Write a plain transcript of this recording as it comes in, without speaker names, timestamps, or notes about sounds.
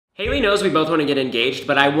Haley knows we both want to get engaged,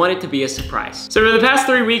 but I want it to be a surprise. So for the past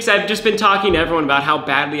 3 weeks, I've just been talking to everyone about how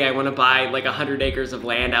badly I want to buy like 100 acres of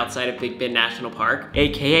land outside of Big Bend National Park,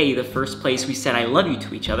 AKA the first place we said I love you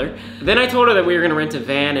to each other. Then I told her that we were gonna rent a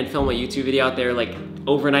van and film a YouTube video out there, like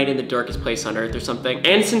overnight in the darkest place on earth or something.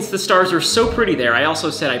 And since the stars were so pretty there, I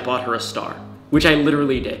also said I bought her a star, which I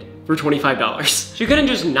literally did for $25. She couldn't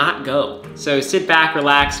just not go. So sit back,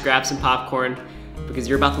 relax, grab some popcorn, because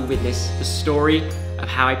you're about to witness the story of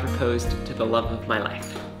how I proposed to the love of my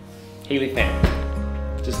life. Haley fan,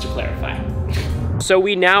 just to clarify. So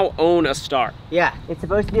we now own a star. Yeah, it's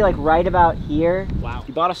supposed to be like right about here. Wow.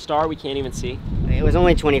 You bought a star we can't even see? It was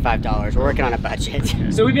only $25. We're working on a budget.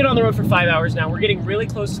 So we've been on the road for 5 hours now. We're getting really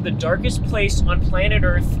close to the darkest place on planet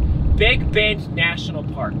Earth, Big Bend National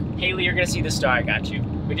Park. Haley, you're gonna see the star, I got you.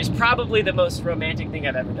 Which is probably the most romantic thing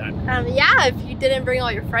I've ever done. Yeah, if you didn't bring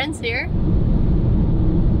all your friends here.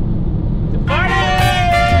 Party!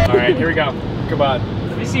 All right, here we go. Come on.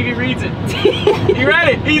 Let me see if he reads it. He read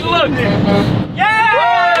it. He looked.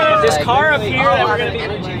 Yeah! This car up here that we're gonna be.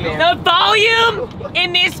 The volume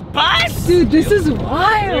in this bus? Dude, this is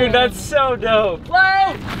wild. Dude, that's so dope.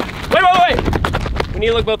 Whoa! Wait. We need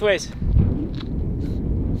to look both ways.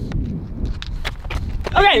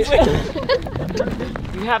 Okay.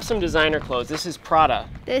 You have some designer clothes. This is Prada.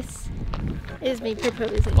 This is me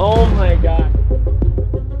proposing. Oh my god.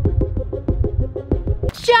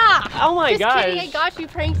 Stop! Oh my Just gosh. kidding, I got you,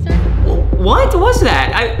 prankster. What was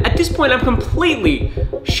that? At this point, I'm completely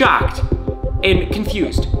shocked and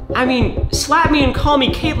confused. I mean, slap me and call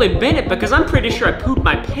me Caitlin Bennett because I'm pretty sure I pooped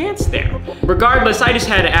my pants there. Regardless, I just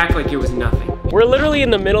had to act like it was nothing. We're literally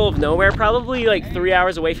in the middle of nowhere, probably like 3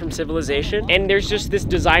 hours away from civilization, and there's just this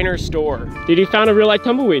designer store. Dude, he found a real life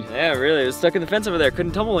tumbleweed. Yeah, really, it was stuck in the fence over there.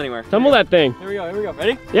 Couldn't tumble anywhere. Tumble that thing. Here we go.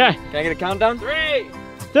 Ready? Yeah. Can I get a countdown? 3,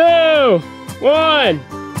 2, 1.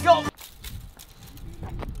 Go!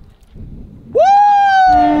 Woo!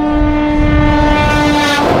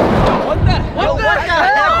 What the hell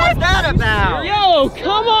was that about? Yo,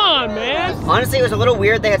 come on, man. Honestly, it was a little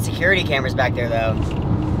weird they had security cameras back there though.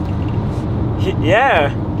 Yeah,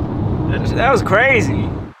 that was crazy.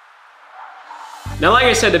 Now, like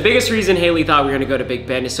I said, the biggest reason Haley thought we were gonna go to Big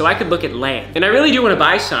Bend is so I could look at land. And I really do wanna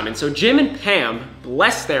buy some, and so Jim and Pam,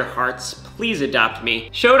 bless their hearts, please adopt me,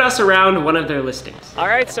 showed us around one of their listings. All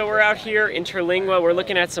right, so we're out here in Terlingua. We're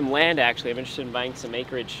looking at some land, actually. I'm interested in buying some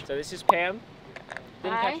acreage. So this is Pam.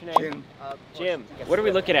 Didn't catch your name. Jim, what are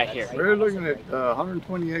we looking at here? We're looking at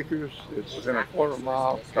 120 acres. It's within a quarter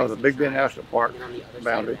mile of the Big Bend National Park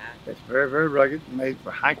boundary. It's very, very rugged, made for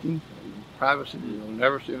hiking and privacy. You'll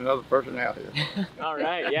never see another person out here. All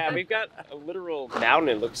right, yeah, we've got a literal mountain,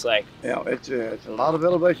 it looks like. Yeah, it's a lot of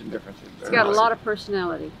elevation differences. It's got a lot of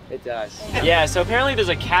personality. It does. Yeah, so apparently there's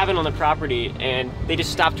a cabin on the property and they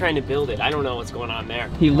just stopped trying to build it. I don't know what's going on there.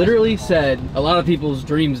 He literally said a lot of people's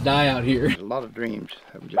dreams die out here. A lot of dreams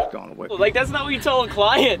have just gone away. Like, that's not what you tell a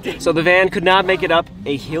client. So the van could not make it up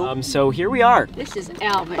a hill. So here we are. This is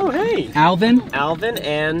Alvin. Oh, hey. Alvin? Alvin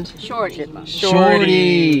and Shorty.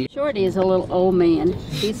 Shorty. Shorty is a little old man.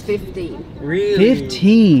 He's 15. Really?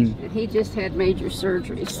 15. And he just had major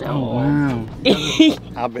surgery, so. Oh, wow.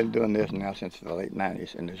 I've been doing this now since the late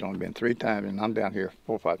 90s, and there's only been 3 times, and I'm down here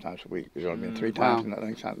 4 or 5 times a week. There's only been 3 times, and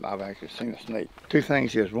the time I've actually seen a snake. 2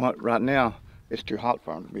 things is, one, right now, it's too hot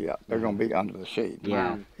for them to be out. They're going to be under the shade.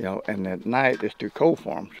 Yeah. You know, and at night, it's too cold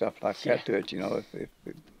for them. Stuff like that to it, you know, if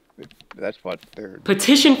that's what they're...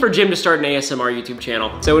 Petition for Jim to start an ASMR YouTube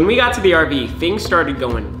channel. So when we got to the RV, things started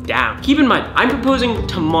going down. Keep in mind, I'm proposing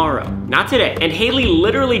tomorrow, not today. And Haley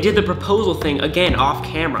literally did the proposal thing again off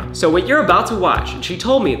camera. So what you're about to watch, and she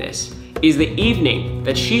told me this, is the evening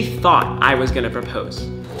that she thought I was gonna propose.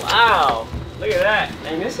 Wow, look at that.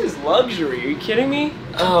 And this is luxury, are you kidding me?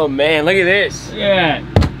 Oh man, look at this. Yeah.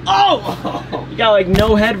 Oh! You got like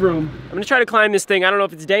no headroom. I'm gonna try to climb this thing. I don't know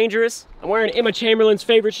if it's dangerous. I'm wearing Emma Chamberlain's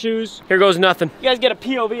favorite shoes. Here goes nothing. You guys get a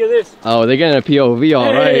POV of this. Oh, they're getting a POV,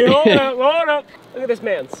 all right. Hey, hold up. Look at this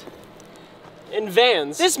man's. In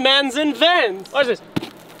vans. This man's in vans. Watch this.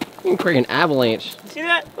 You can create an avalanche. See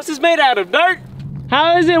that? What's this made out of? Dirt?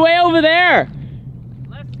 How is it way over there?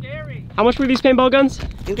 Less scary. How much were these paintball guns? I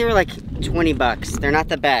think they were like 20 bucks. They're not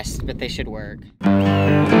the best, but they should work.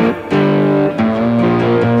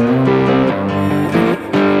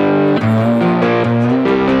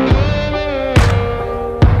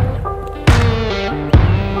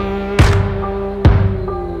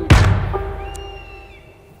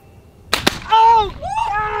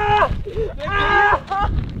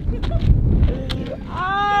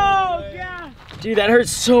 Dude, that hurts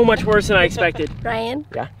so much worse than I expected. Ryan?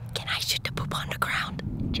 Yeah? Can I shoot the poop on the ground?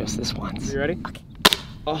 Just this once. You ready? Okay.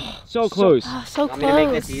 Oh, so close. Oh, so Want close. me to make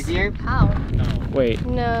this easier? How? Wait.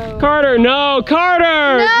 No. Carter, no!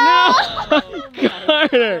 Carter! No! No!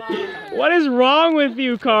 Carter! What is wrong with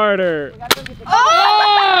you, Carter?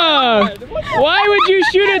 Oh! Why would you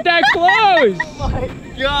shoot it that close? Oh my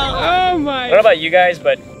god! Oh my! I don't know about you guys,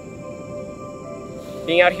 but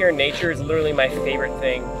being out here in nature is literally my favorite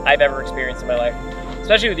thing I've ever experienced in my life.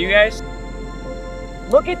 Especially with you guys.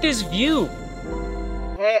 Look at this view.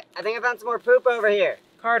 Hey, I think I found some more poop over here.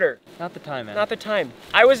 Carter, Not the time, man. not the time.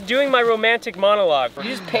 I was doing my romantic monologue. You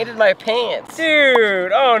just painted my pants.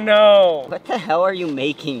 Dude, oh no. What the hell are you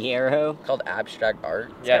making, Hero? It's called abstract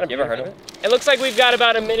art. Yeah, you ever heard of it? It looks like we've got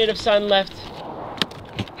about a minute of sun left.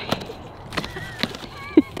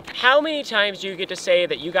 How many times do you get to say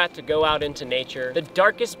that you got to go out into nature, the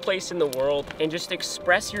darkest place in the world, and just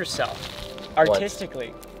express yourself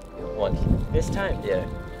artistically? Once. This time? Yeah.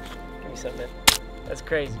 Give me something. That's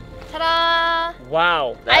crazy. Ta-da!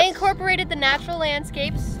 Wow. I incorporated the natural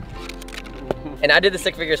landscapes. And I did the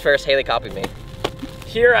stick figures first. Haley copied me.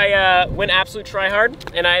 Here I went absolute try hard,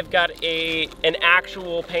 and I've got an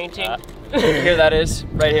actual painting. Here that is,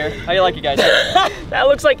 right here. How you like it, guys? That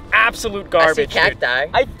looks like absolute garbage. I see cacti.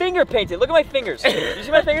 I finger painted. Look at my fingers. You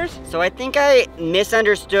see my fingers? So I think I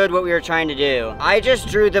misunderstood what we were trying to do. I just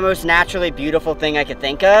drew the most naturally beautiful thing I could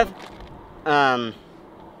think of.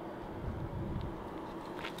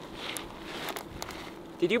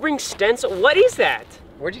 Did you bring stencil? What is that?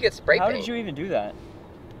 Where'd you get spray How paint? did you even do that?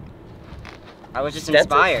 I was just Stencils?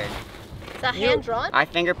 inspired. Is that hand drawn? I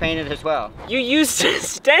finger painted as well. You used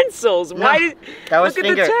stencils. Why did? That was Look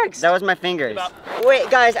finger. at the text. That was my fingers.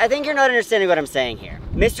 Wait, guys, I think you're not understanding what I'm saying here.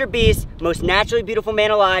 Mr. Beast, most naturally beautiful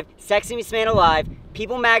man alive, sexiest man alive,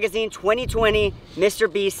 People Magazine 2020,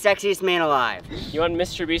 Mr. Beast, sexiest man alive. You want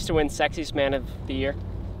Mr. Beast to win Sexiest Man of the Year?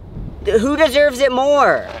 Who deserves it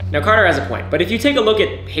more? Now Carter has a point, but if you take a look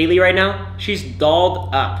at Haley right now, she's dolled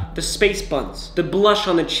up. The space buns, the blush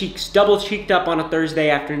on the cheeks, double cheeked up on a Thursday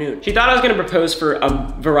afternoon. She thought I was gonna propose for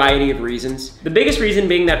a variety of reasons. The biggest reason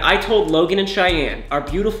being that I told Logan and Cheyenne, our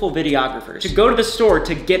beautiful videographers, to go to the store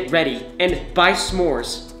to get ready and buy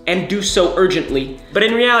s'mores, and do so urgently. But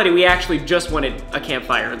in reality, we actually just wanted a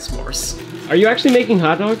campfire and s'mores. Are you actually making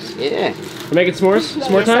hot dogs? Yeah. We're making s'mores?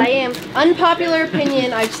 S'more Yes, I time? am. Unpopular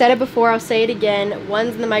opinion, I've said it before, I'll say it again,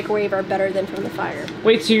 ones in the microwave are better than from the fire.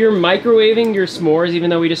 Wait, so you're microwaving your s'mores even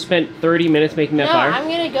though we just spent 30 minutes making that No, fire? I'm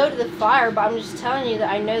gonna go to the fire, but I'm just telling you that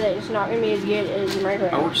I know that it's not gonna be as good as the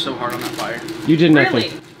microwave. I worked so hard on that fire. You did nothing.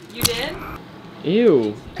 Really? You did?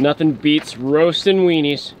 Ew. Nothing beats roasting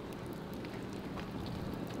weenies.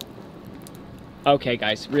 Okay,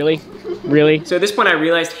 guys, really? Really? So at this point I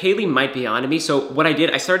realized Haley might be onto me, so what I did,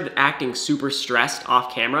 I started acting super stressed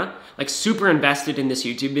off camera, like super invested in this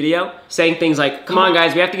YouTube video, saying things like, come on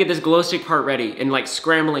guys, we have to get this glow stick part ready, and like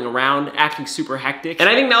scrambling around, acting super hectic. And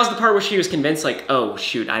I think that was the part where she was convinced like, oh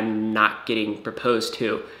shoot, I'm not getting proposed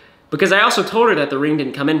to. Because I also told her that the ring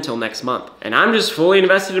didn't come in until next month. And I'm just fully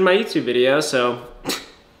invested in my YouTube video, so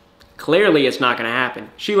clearly it's not gonna happen.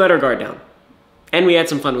 She let her guard down. And we had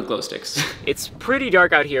some fun with glow sticks. It's pretty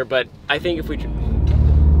dark out here, but I think if we...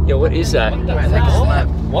 Yo, what is that?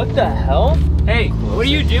 What the hell? Hey, what are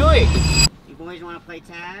you doing? You boys want to play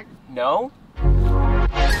tag? No?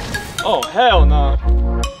 Oh, hell no.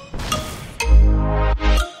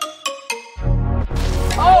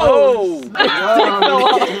 Oh! I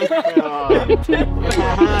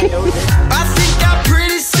think I'm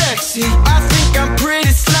pretty sexy. I think I'm pretty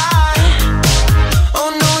sly.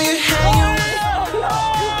 Oh no, you hang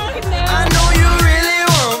I know you really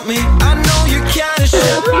want me. I know you kinda should.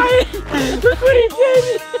 Look what he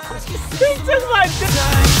did! He took my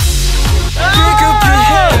Pick up your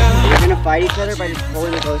hair. We're gonna fight each other by just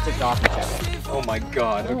pulling the glow sticks off each other. Oh my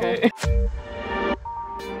god, okay.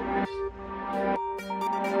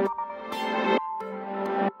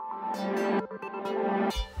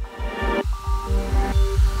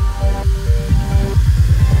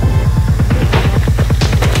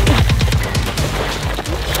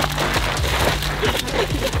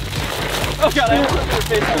 Oh god, I have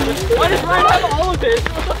something in your face. Why does Ryan have all of this?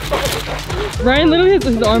 Ryan literally has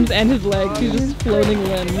his arms and his legs. He's just floating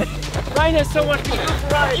limbs. Ryan has so much to do for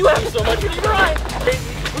Ryan. You have so much to do, Ryan.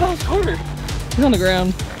 What else, Carter? He's on the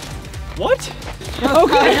ground. What? Oh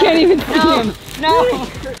god, I can't even see him. No!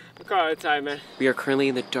 I'm calling it time, man. We are currently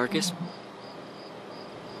in the darkest...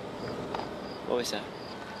 What was that?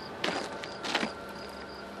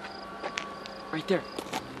 Right there.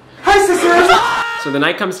 Hi, sisters! So the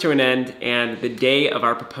night comes to an end, and the day of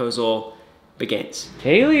our proposal begins.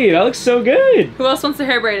 Haley, that looks so good. Who else wants their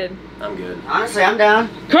hair braided? I'm good. Honestly, I'm down.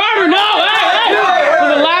 Carter, no! Hey, hey! For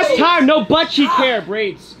the last time, no butt cheek hair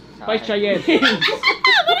braids by Cheyenne.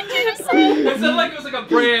 It sounded like it was like a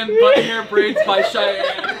brand, butt hair braids by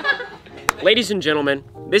Cheyenne. Ladies and gentlemen,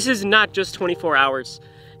 this is not just 24 hours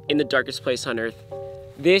in the darkest place on earth.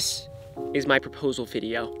 This is my proposal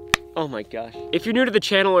video. Oh my gosh. If you're new to the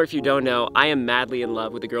channel or if you don't know, I am madly in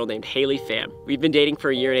love with a girl named Haley Pham. We've been dating for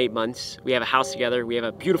a year and 8 months. We have a house together. We have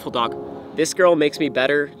a beautiful dog. This girl makes me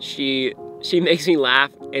better. She makes me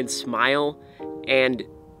laugh and smile, and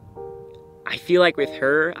I feel like with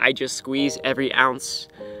her, I just squeeze every ounce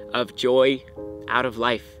of joy out of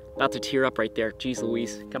life. About to tear up right there. Jeez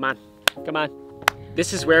Louise, come on, come on.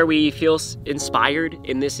 This is where we feel inspired,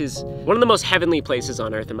 and this is one of the most heavenly places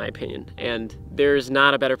on earth in my opinion. And there's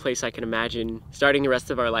not a better place I can imagine starting the rest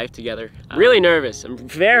of our life together. Really nervous, I'm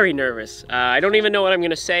very nervous. I don't even know what I'm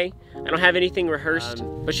gonna say. I don't have anything rehearsed,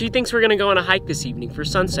 but she thinks we're gonna go on a hike this evening for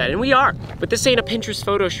sunset, and we are. But this ain't a Pinterest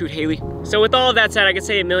photo shoot, Haley. So with all of that said, I could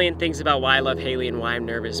say a million things about why I love Haley and why I'm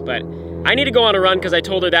nervous, but I need to go on a run because I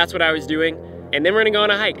told her that's what I was doing, and then we're gonna go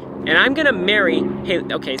on a hike. And I'm gonna marry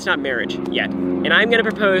Haley. Okay, it's not marriage yet. And I'm gonna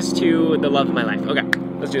propose to the love of my life. Okay,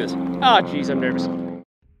 let's do this. Oh geez, I'm nervous.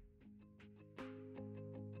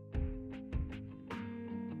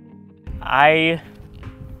 I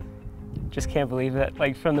just can't believe that,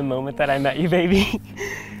 like, from the moment that I met you, baby,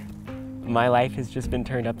 my life has just been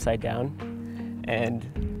turned upside down.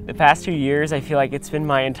 And the past 2 years, I feel like it's been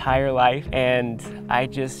my entire life, and I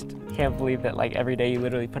just can't believe that, like, every day you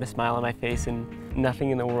literally put a smile on my face, and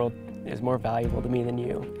nothing in the world is more valuable to me than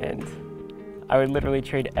you. And I would literally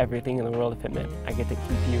trade everything in the world if it meant I get to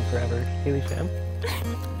keep you forever. Haley Pham.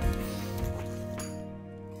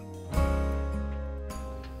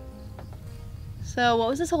 So what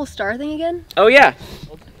was this whole star thing again? Oh yeah.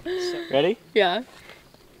 Ready? Yeah.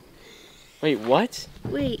 Wait, what?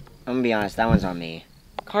 Wait. I'm gonna be honest, that one's on me.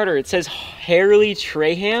 Carter, it says Haley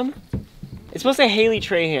Trahan? It's supposed to say Haley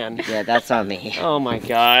Trahan. Yeah, that's on me. Oh my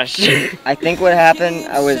gosh. I think what happened,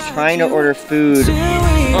 I was trying to order food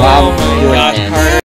Oh my gosh, Carter.